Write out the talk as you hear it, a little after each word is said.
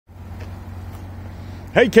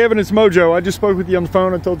Hey Kevin, it's Mojo. I just spoke with you on the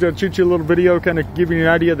phone. I told you I'd shoot you a little video, kind of giving you an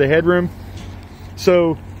idea of the headroom.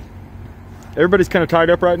 So everybody's kind of tied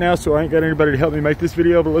up right now, so I ain't got anybody to help me make this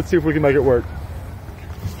video, but let's see if we can make it work.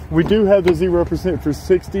 We do have the 0% for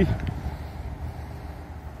 60.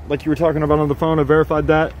 Like you were talking about on the phone, I verified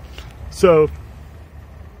that. So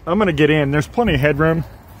I'm gonna get in. There's plenty of headroom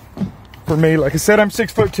for me. Like I said, I'm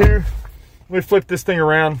 6'2". Let me flip this thing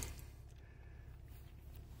around.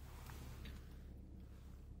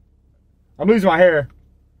 I'm losing my hair,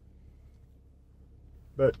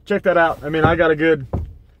 but check that out. I mean, I got a good,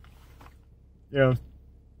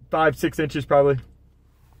 5-6 inches probably.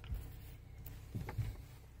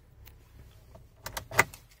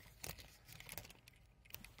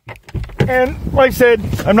 And like I said,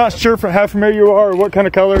 I'm not sure how familiar you are or what kind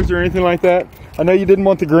of colors or anything like that. I know you didn't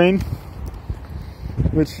want the green,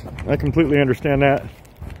 which I completely understand that.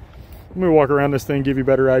 Let me walk around this thing, give you a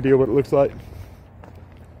better idea what it looks like.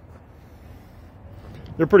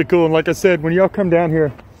 They're pretty cool, and like I said, when y'all come down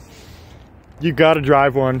here, you gotta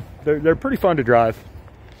drive one. They're pretty fun to drive,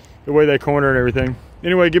 the way they corner and everything.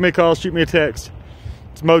 Anyway, give me a call, shoot me a text.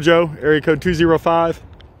 It's Mojo, area code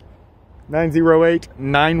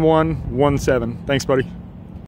 205-908-9117. Thanks, buddy.